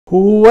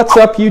What's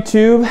up,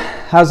 YouTube?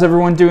 How's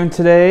everyone doing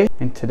today?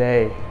 And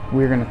today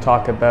we're going to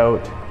talk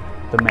about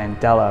the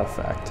Mandela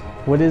effect.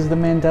 What is the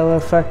Mandela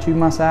effect, you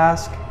must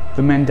ask?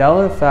 The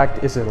Mandela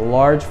effect is a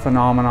large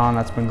phenomenon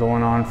that's been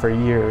going on for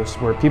years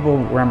where people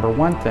remember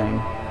one thing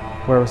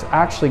where it was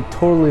actually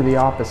totally the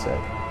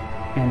opposite,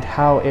 and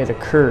how it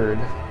occurred.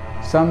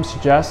 Some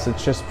suggest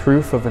it's just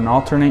proof of an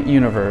alternate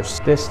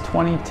universe. This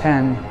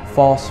 2010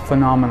 false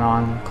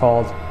phenomenon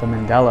called the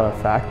Mandela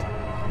effect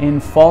in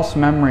false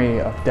memory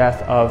of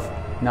death of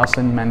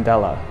Nelson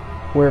Mandela,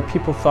 where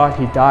people thought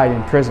he died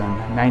in prison in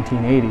the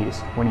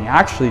 1980s when he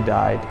actually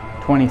died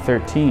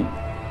 2013.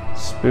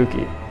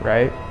 Spooky,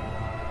 right?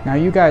 Now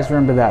you guys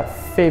remember that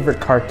favorite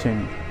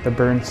cartoon, the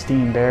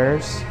Bernstein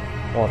Bears?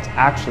 Well, it's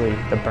actually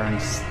the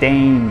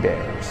Bernstein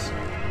Bears.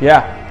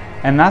 Yeah,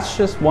 and that's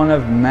just one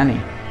of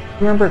many.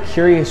 Remember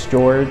Curious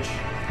George,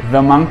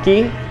 the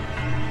monkey?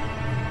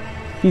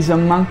 He's a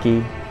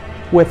monkey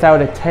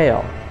without a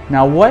tail.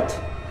 Now what?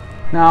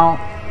 Now,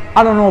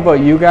 I don't know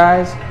about you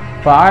guys,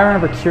 but I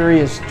remember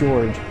Curious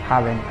George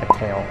having a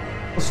tail.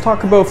 Let's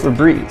talk about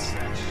Febreze.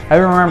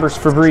 Everyone remembers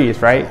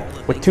Febreze, right?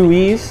 With two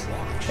E's,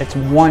 it's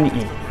one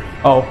E.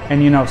 Oh,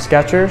 and you know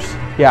Skechers?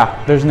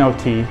 Yeah, there's no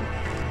T.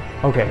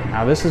 Okay,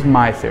 now this is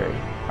my theory,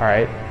 all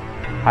right?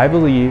 I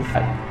believe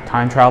that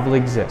time travel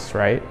exists,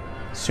 right?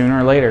 Sooner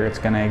or later, it's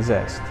gonna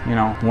exist. You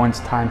know, once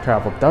time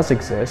travel does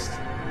exist,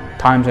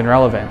 time's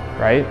irrelevant,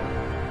 right?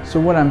 So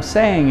what I'm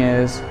saying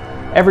is,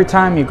 every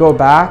time you go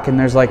back and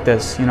there's like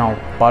this, you know,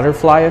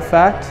 butterfly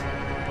effect,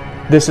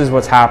 this is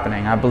what's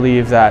happening. I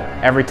believe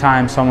that every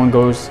time someone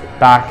goes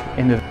back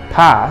into the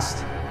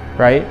past,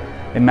 right,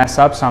 they mess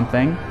up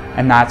something,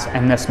 and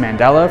this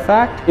Mandela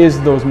effect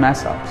is those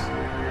mess ups.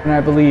 And I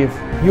believe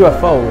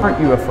UFOs aren't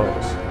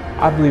UFOs.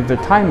 I believe they're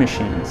time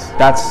machines.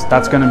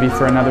 That's gonna be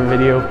for another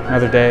video,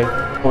 another day.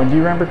 Oh, and do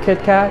you remember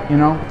Kit Kat? You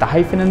know, the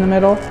hyphen in the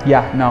middle?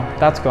 Yeah, no,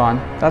 that's gone.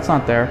 That's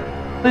not there.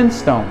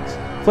 Flintstones.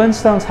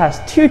 Flintstones has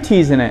two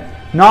T's in it,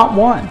 not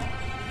one.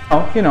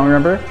 Oh, you know,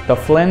 remember the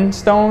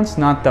Flintstones,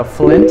 not the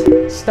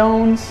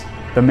Flintstones?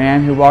 The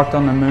man who walked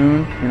on the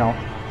moon, you know,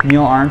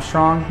 Neil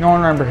Armstrong. No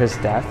one remember his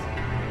death.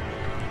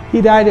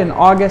 He died in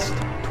August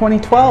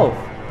 2012.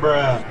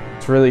 Bruh.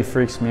 It really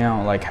freaks me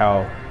out, like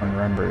how one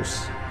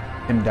remembers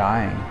him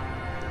dying.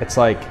 It's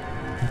like,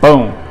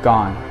 boom,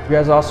 gone. You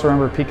guys also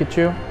remember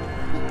Pikachu?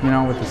 You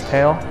know, with his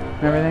tail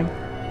and everything?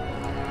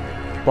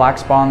 Black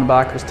spot on the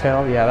back of his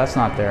tail? Yeah, that's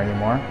not there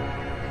anymore.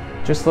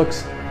 Just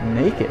looks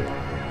naked.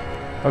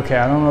 Okay,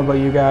 I don't know about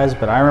you guys,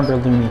 but I remember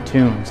Looney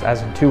Tunes,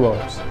 as in two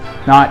O's,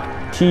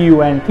 not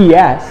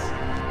T-U-N-E-S.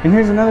 And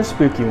here's another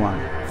spooky one,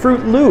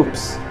 Fruit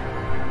Loops.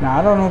 Now,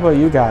 I don't know about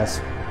you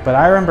guys, but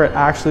I remember it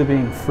actually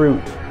being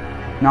fruit,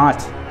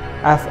 not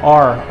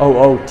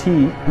F-R-O-O-T.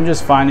 I'm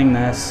just finding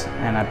this,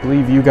 and I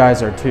believe you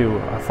guys are too,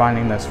 are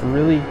finding this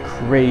really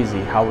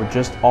crazy how we're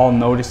just all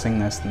noticing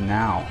this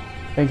now.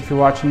 Thank you for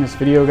watching this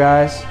video,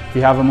 guys. If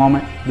you have a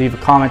moment, leave a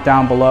comment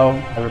down below.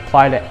 I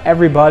reply to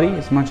everybody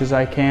as much as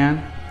I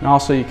can. And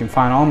also, you can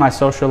find all my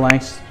social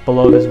links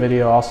below this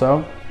video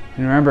also.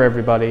 And remember,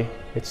 everybody,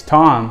 it's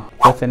Tom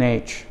with an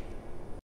H.